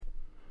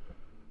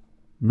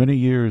Many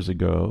years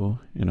ago,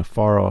 in a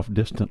far-off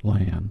distant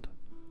land,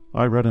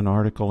 I read an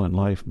article in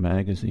Life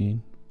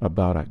magazine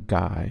about a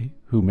guy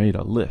who made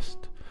a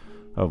list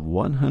of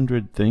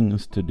 100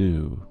 things to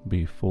do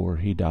before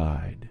he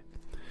died.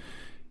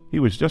 He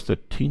was just a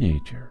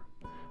teenager,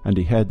 and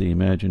he had the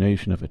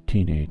imagination of a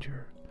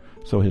teenager,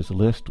 so his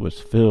list was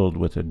filled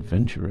with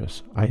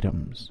adventurous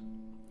items.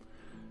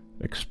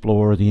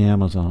 Explore the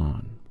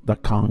Amazon, the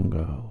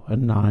Congo,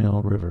 and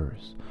Nile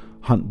rivers,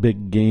 hunt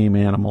big game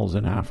animals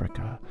in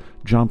Africa,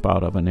 jump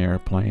out of an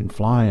airplane,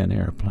 fly an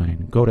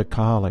airplane, go to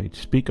college,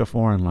 speak a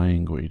foreign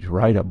language,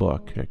 write a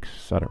book,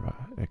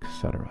 etc.,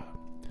 etc.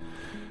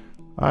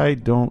 I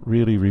don't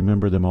really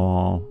remember them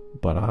all,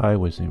 but I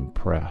was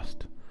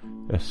impressed,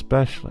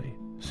 especially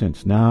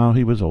since now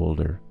he was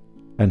older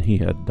and he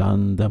had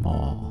done them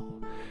all.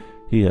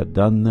 He had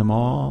done them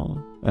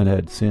all and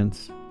had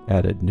since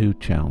added new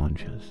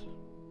challenges.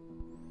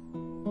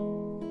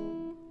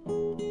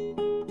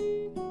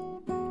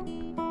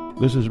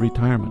 This is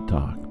Retirement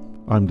Talk.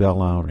 I'm Del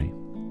Lowry.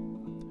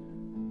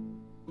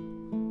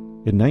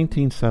 In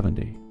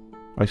 1970,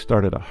 I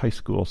started a high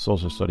school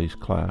social studies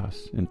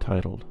class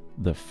entitled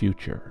The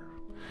Future.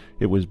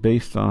 It was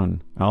based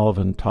on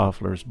Alvin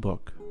Toffler's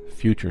book,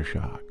 Future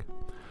Shock.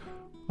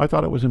 I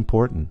thought it was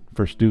important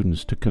for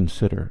students to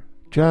consider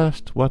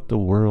just what the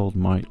world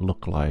might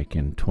look like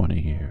in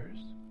 20 years,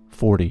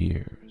 40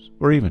 years,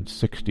 or even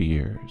 60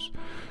 years,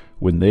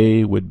 when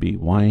they would be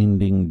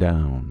winding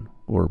down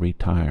or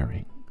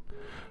retiring.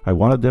 I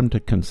wanted them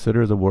to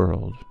consider the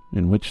world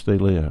in which they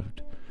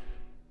lived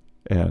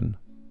and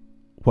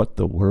what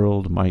the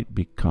world might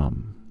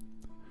become.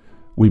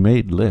 We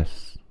made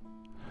lists.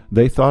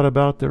 They thought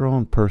about their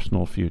own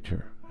personal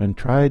future and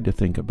tried to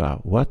think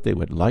about what they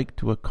would like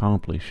to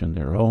accomplish in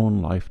their own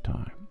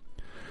lifetime.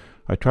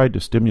 I tried to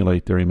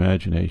stimulate their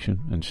imagination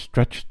and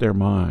stretch their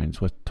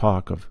minds with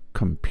talk of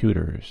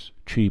computers,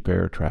 cheap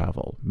air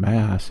travel,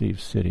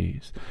 massive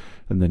cities,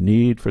 and the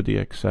need for the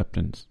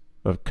acceptance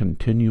of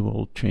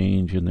continual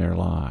change in their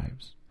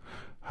lives.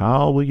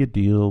 How will you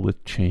deal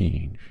with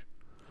change?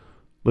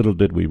 Little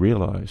did we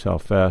realize how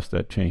fast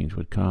that change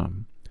would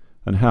come,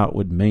 and how it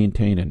would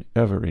maintain an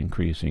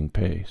ever-increasing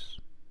pace,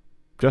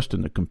 just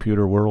in the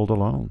computer world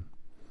alone.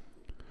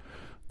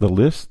 The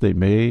list they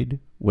made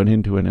went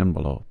into an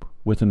envelope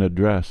with an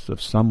address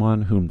of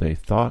someone whom they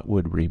thought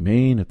would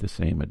remain at the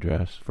same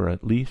address for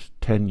at least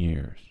 10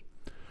 years.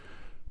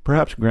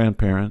 Perhaps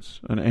grandparents,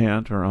 an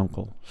aunt or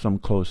uncle, some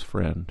close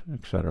friend,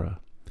 etc.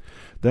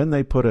 Then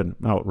they put an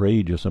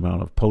outrageous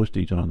amount of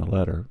postage on the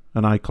letter,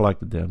 and I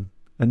collected them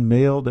and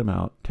mailed them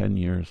out 10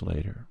 years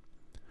later.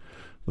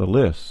 The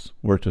lists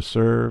were to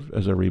serve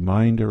as a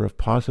reminder of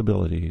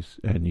possibilities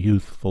and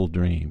youthful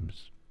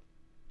dreams.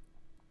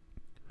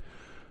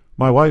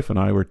 My wife and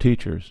I were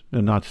teachers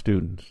and not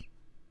students,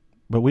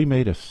 but we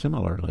made a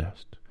similar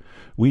list.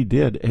 We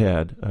did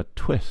add a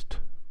twist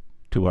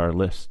to our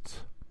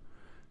lists.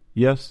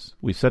 Yes,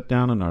 we sat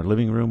down in our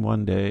living room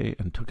one day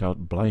and took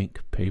out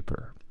blank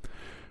paper.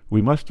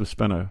 We must have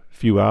spent a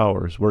few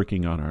hours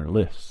working on our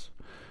lists.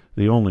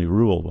 The only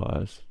rule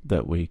was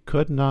that we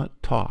could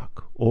not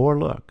talk or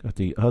look at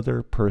the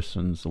other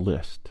person's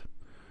list.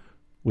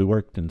 We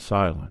worked in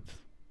silence.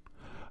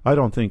 I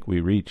don't think we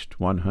reached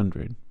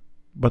 100,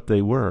 but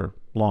they were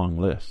long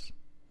lists.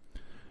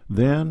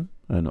 Then,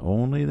 and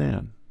only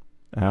then,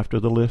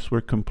 after the lists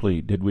were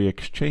complete, did we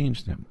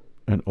exchange them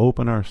and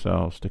open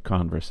ourselves to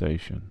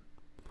conversation.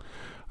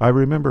 I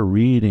remember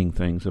reading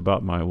things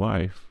about my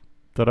wife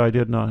that I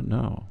did not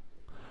know.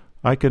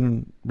 I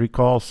can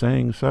recall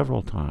saying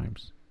several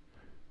times,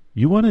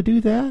 "You want to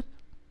do that?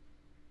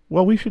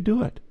 Well, we should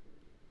do it."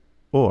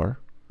 Or,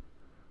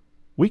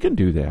 "We can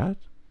do that.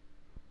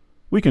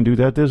 We can do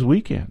that this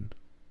weekend."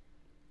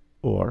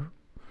 Or,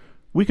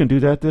 "We can do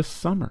that this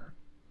summer."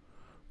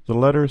 The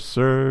letters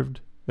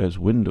served as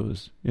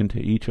windows into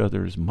each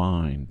other's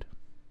mind.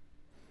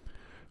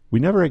 We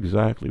never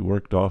exactly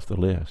worked off the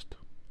list,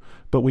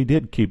 but we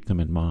did keep them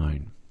in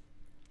mind.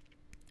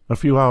 A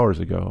few hours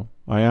ago,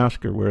 I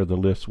asked her where the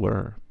lists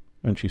were,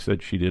 and she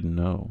said she didn't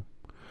know.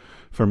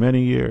 For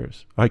many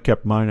years, I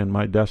kept mine in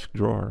my desk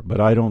drawer,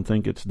 but I don't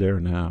think it's there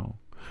now.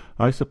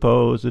 I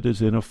suppose it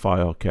is in a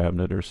file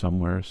cabinet or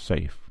somewhere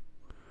safe.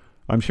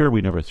 I'm sure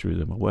we never threw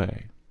them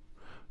away.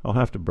 I'll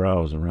have to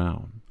browse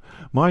around.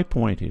 My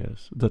point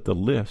is that the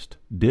list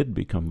did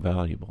become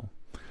valuable.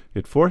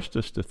 It forced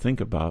us to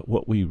think about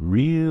what we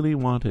really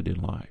wanted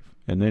in life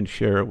and then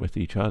share it with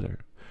each other.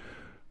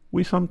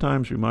 We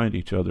sometimes remind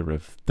each other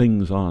of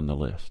things on the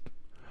list.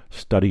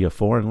 Study a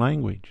foreign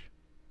language.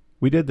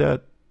 We did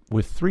that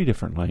with 3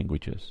 different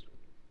languages.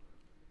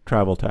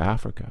 Travel to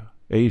Africa,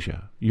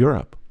 Asia,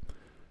 Europe.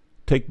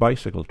 Take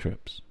bicycle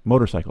trips,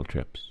 motorcycle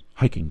trips,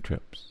 hiking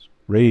trips.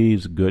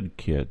 Raise good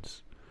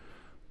kids.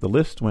 The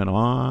list went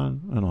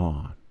on and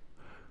on.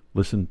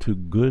 Listen to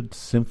good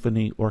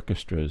symphony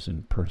orchestras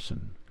in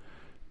person.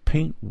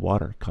 Paint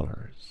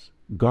watercolors.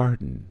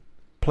 Garden.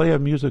 Play a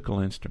musical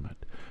instrument.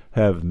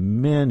 Have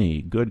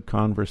many good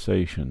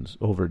conversations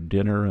over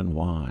dinner and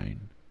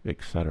wine,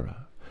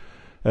 etc.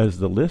 As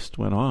the list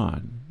went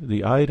on,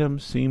 the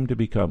items seemed to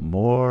become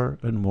more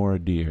and more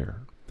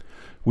dear.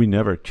 We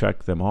never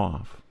checked them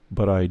off,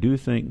 but I do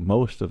think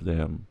most of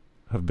them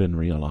have been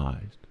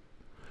realized.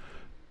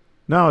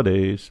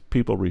 Nowadays,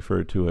 people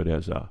refer to it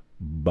as a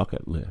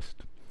bucket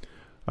list.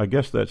 I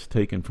guess that's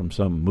taken from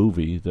some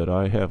movie that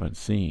I haven't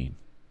seen.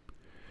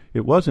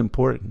 It was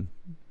important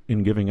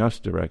in giving us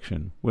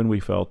direction when we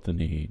felt the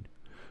need,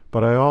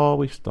 but I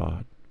always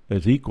thought,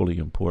 as equally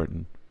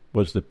important,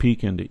 was the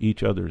peek into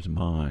each other's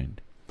mind.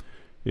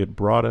 It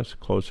brought us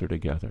closer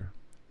together.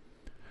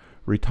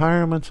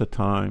 Retirement's a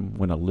time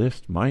when a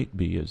list might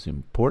be as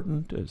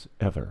important as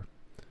ever.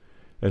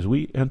 As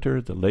we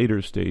enter the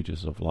later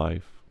stages of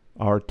life,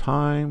 our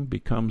time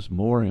becomes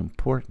more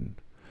important.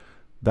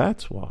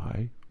 That's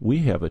why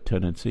we have a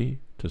tendency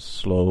to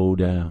slow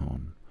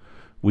down.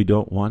 We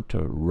don't want to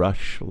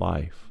rush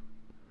life.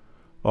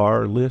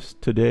 Our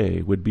list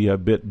today would be a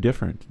bit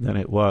different than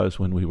it was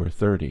when we were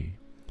 30.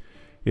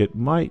 It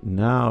might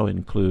now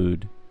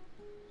include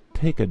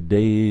take a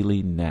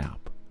daily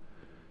nap,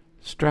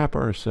 strap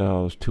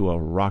ourselves to a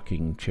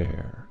rocking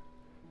chair,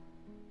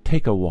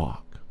 take a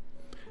walk,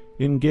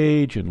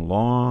 engage in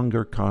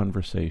longer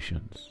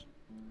conversations,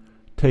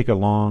 take a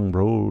long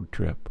road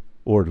trip,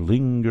 or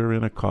linger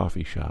in a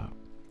coffee shop.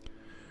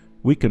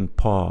 We can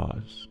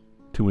pause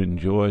to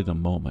enjoy the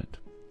moment,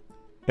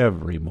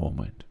 every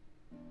moment.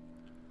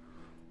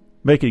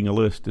 Making a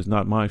list is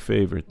not my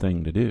favorite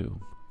thing to do.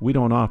 We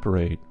don't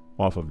operate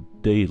off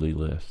of daily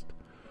list.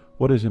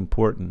 What is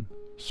important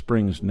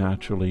springs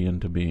naturally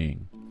into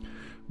being.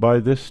 By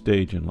this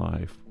stage in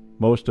life,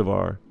 most of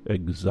our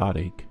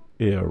exotic,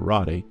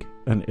 erotic,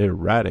 and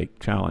erratic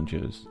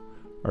challenges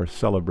are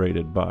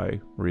celebrated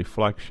by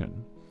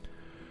reflection.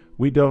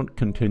 We don't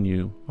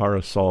continue our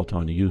assault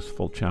on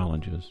youthful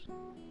challenges.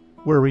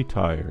 We're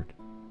retired.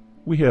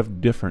 We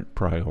have different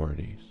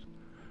priorities.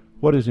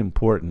 What is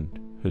important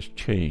has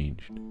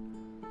changed.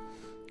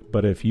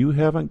 But if you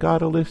haven't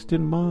got a list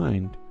in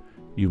mind,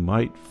 you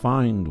might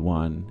find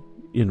one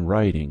in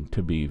writing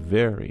to be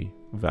very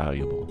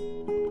valuable.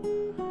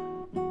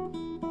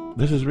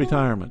 This is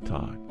Retirement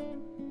Talk.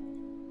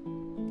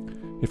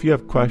 If you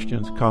have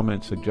questions,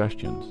 comments,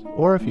 suggestions,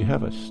 or if you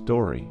have a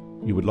story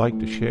you would like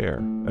to share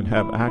and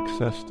have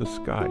access to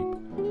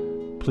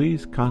Skype,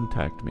 please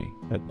contact me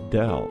at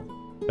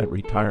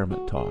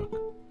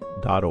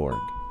del@retirementtalk.org.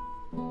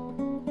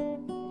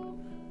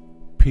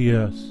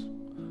 P.S.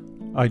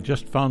 I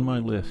just found my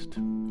list.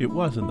 It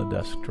was in the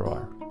desk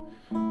drawer.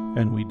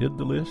 And we did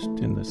the list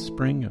in the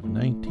spring of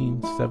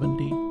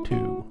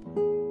 1972.